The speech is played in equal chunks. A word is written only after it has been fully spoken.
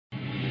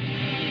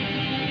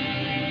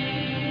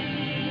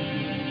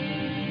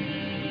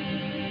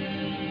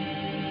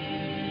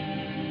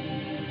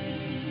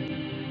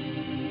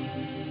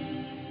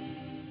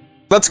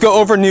Let's go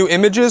over new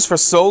images for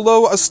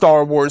Solo, a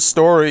Star Wars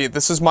story.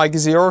 This is Mike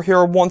Zero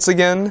here once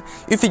again.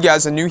 If you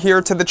guys are new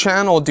here to the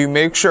channel, do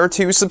make sure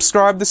to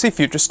subscribe to see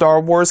future Star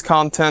Wars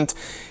content.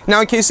 Now,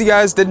 in case you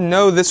guys didn't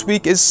know, this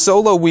week is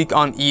Solo Week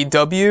on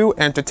EW,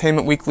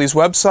 Entertainment Weekly's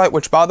website,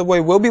 which by the way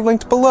will be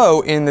linked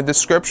below in the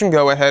description.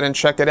 Go ahead and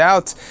check it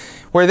out,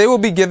 where they will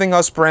be giving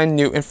us brand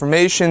new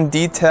information,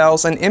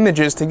 details, and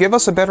images to give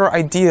us a better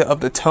idea of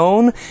the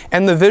tone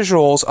and the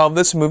visuals of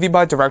this movie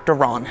by director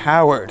Ron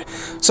Howard.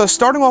 So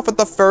starting off with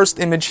the first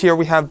image here,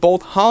 we have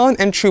both Han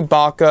and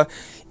Chewbacca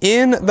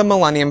in the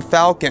Millennium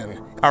Falcon.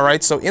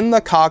 Alright, so in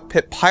the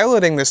cockpit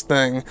piloting this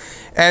thing.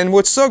 And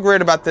what's so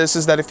great about this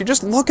is that if you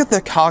just look at the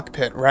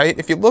cockpit, right?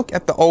 If you look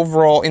at the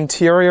overall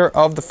interior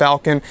of the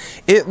Falcon,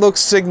 it looks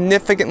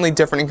significantly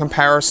different in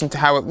comparison to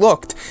how it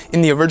looked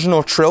in the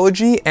original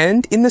trilogy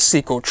and in the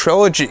sequel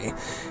trilogy.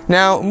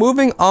 Now,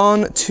 moving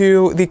on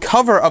to the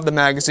cover of the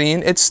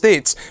magazine, it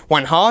states,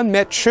 "When Han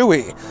met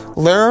Chewie,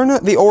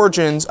 learn the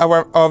origins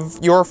of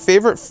your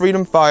favorite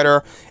freedom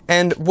fighter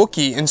and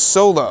Wookiee in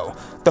Solo.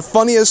 The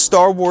funniest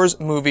Star Wars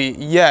movie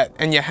yet."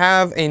 And you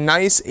have a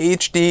nice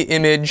HD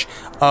image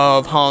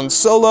of Han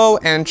Solo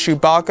and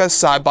Chewbacca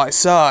side by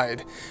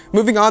side.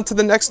 Moving on to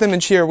the next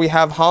image here, we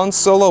have Han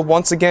Solo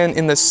once again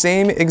in the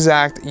same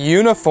exact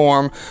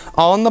uniform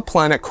on the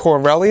planet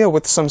Corellia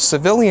with some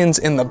civilians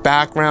in the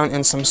background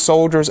and some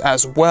soldiers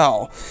as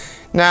well.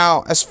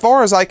 Now, as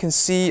far as I can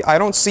see, I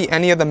don't see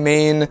any of the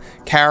main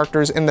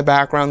characters in the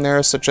background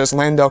there, such as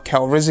Lando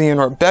Calrissian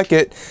or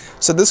Beckett,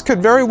 so this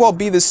could very well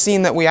be the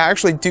scene that we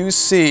actually do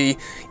see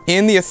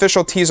in the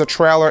official teaser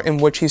trailer in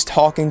which he's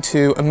talking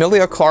to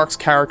Emilia Clarke's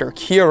character,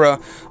 Kira,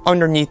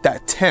 underneath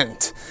that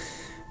tent.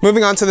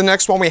 Moving on to the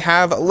next one, we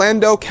have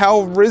Lando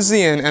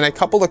Calrissian and a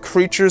couple of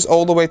creatures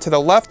all the way to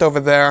the left over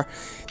there.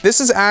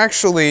 This is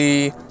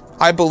actually,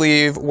 I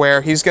believe,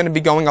 where he's going to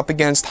be going up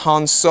against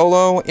Han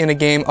Solo in a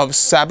game of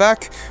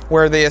Sabacc,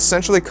 where they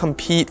essentially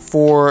compete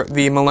for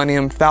the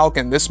Millennium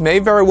Falcon. This may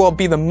very well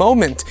be the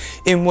moment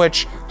in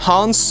which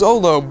Han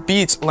Solo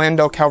beats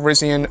Lando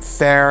Calrissian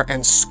fair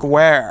and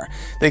square.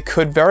 They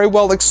could very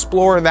well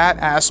explore that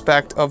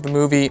aspect of the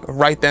movie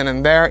right then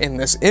and there in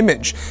this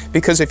image,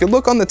 because if you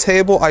look on the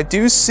table, I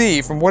do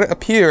see, from what it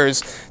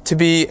appears to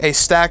be, a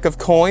stack of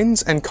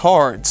coins and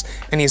cards,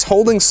 and he's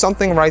holding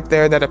something right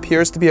there that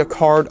appears to be a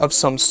card of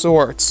some sort.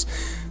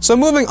 So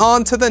moving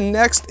on to the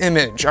next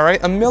image,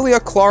 alright, Emilia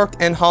Clarke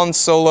and Han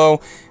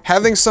Solo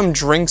having some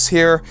drinks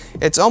here.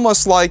 It's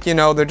almost like, you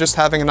know, they're just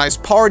having a nice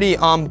party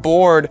on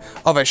board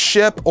of a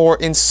ship or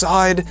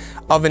inside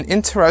of an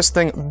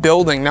interesting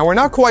building. Now, we're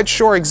not quite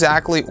sure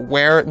exactly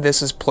where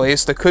this is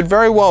placed. It could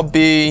very well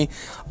be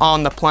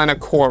on the planet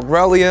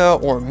Corellia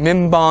or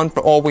Mimban,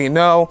 for all we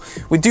know.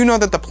 We do know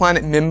that the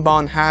planet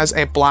Mimban has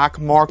a black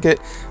market,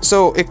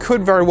 so it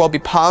could very well be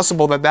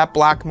possible that that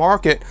black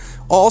market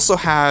also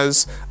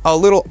has a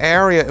little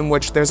area in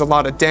which there's a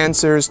lot of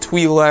dancers,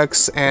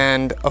 Twi'leks,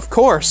 and, of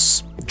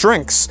course,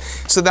 drinks.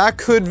 So that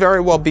could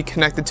very well be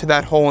connected to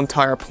that whole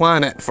entire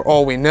planet, for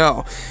all we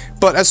know.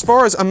 But as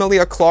far as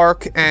Emilia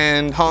Clarke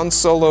and Han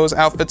Solo's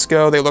outfits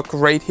go, they look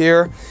great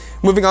here.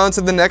 Moving on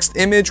to the next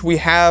image, we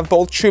have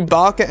both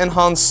Chewbacca and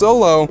Han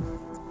Solo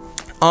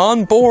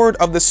on board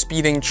of the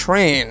speeding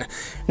train.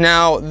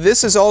 Now,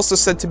 this is also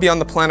said to be on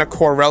the planet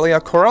Corellia.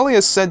 Corellia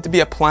is said to be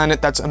a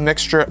planet that's a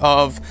mixture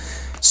of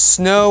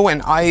snow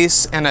and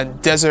ice and a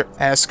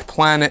desert-esque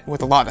planet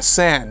with a lot of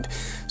sand.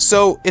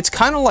 So it's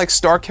kind of like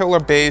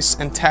Starkiller Base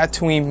and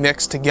Tatooine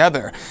mixed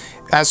together,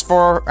 as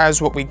far as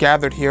what we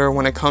gathered here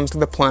when it comes to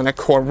the planet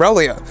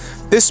Corellia.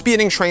 This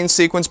speeding train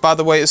sequence, by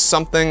the way, is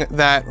something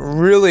that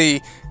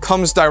really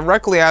comes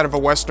directly out of a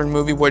Western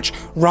movie, which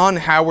Ron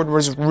Howard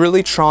was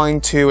really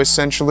trying to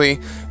essentially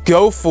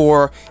go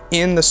for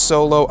in the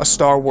Solo, a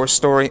Star Wars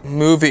story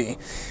movie.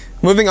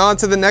 Moving on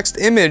to the next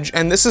image,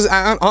 and this is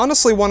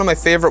honestly one of my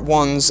favorite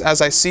ones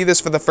as I see this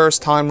for the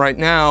first time right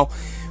now.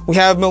 We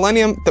have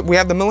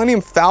the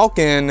Millennium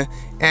Falcon,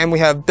 and we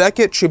have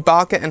Beckett,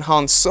 Chewbacca, and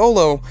Han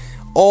Solo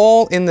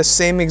all in the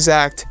same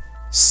exact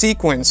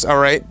sequence,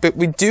 alright? But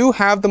we do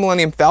have the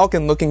Millennium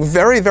Falcon looking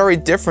very, very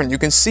different. You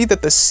can see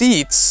that the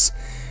seats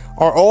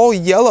are all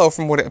yellow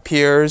from what it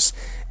appears,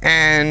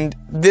 and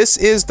this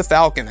is the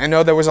Falcon. I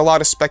know there was a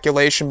lot of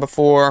speculation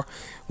before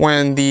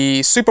when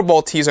the Super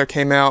Bowl teaser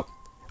came out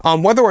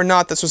on whether or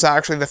not this was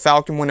actually the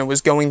Falcon when it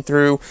was going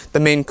through the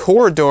main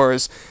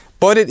corridors,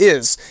 but it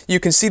is. You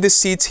can see the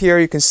seats here,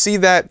 you can see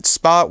that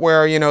spot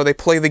where, you know, they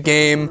play the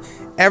game.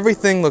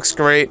 Everything looks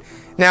great.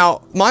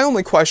 Now, my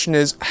only question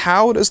is,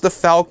 how does the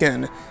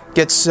Falcon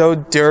get so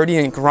dirty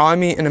and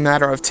grimy in a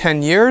matter of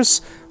 10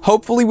 years?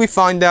 Hopefully we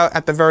find out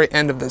at the very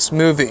end of this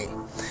movie.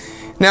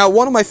 Now,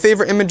 one of my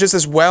favorite images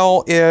as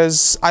well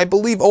is, I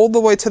believe all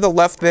the way to the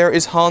left there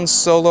is Han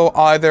Solo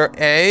either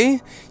A,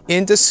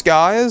 in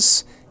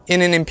disguise,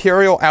 in an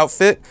Imperial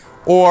outfit,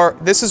 or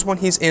this is when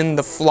he's in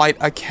the Flight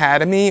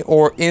Academy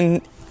or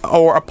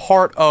a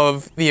part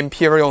of the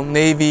Imperial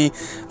Navy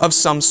of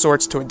some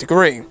sorts to a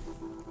degree.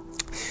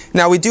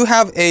 Now, we do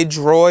have a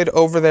droid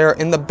over there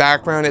in the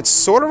background. It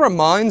sort of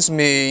reminds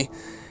me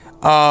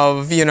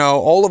of, you know,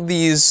 all of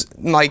these,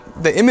 like,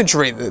 the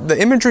imagery. The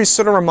imagery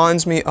sort of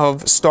reminds me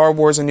of Star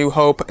Wars A New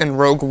Hope and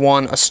Rogue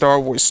One, A Star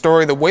Wars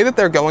Story. The way that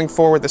they're going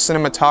for with the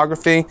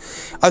cinematography,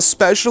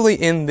 especially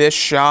in this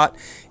shot,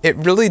 it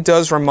really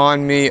does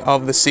remind me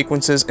of the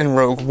sequences in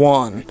Rogue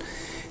One.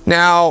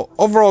 Now,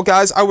 overall,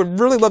 guys, I would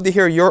really love to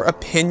hear your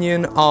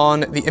opinion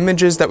on the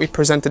images that we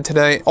presented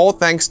today, all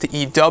thanks to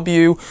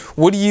EW.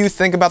 What do you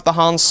think about the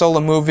Han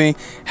Solo movie?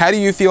 How do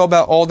you feel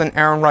about Alden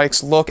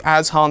Ehrenreich's look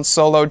as Han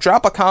Solo?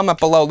 Drop a comment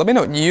below. Let me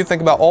know what you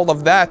think about all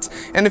of that.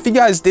 And if you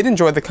guys did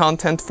enjoy the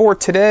content for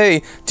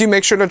today, do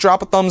make sure to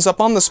drop a thumbs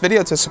up on this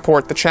video to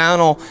support the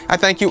channel. I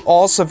thank you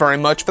all so very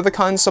much for the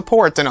kind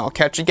support, and I'll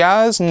catch you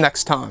guys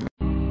next time.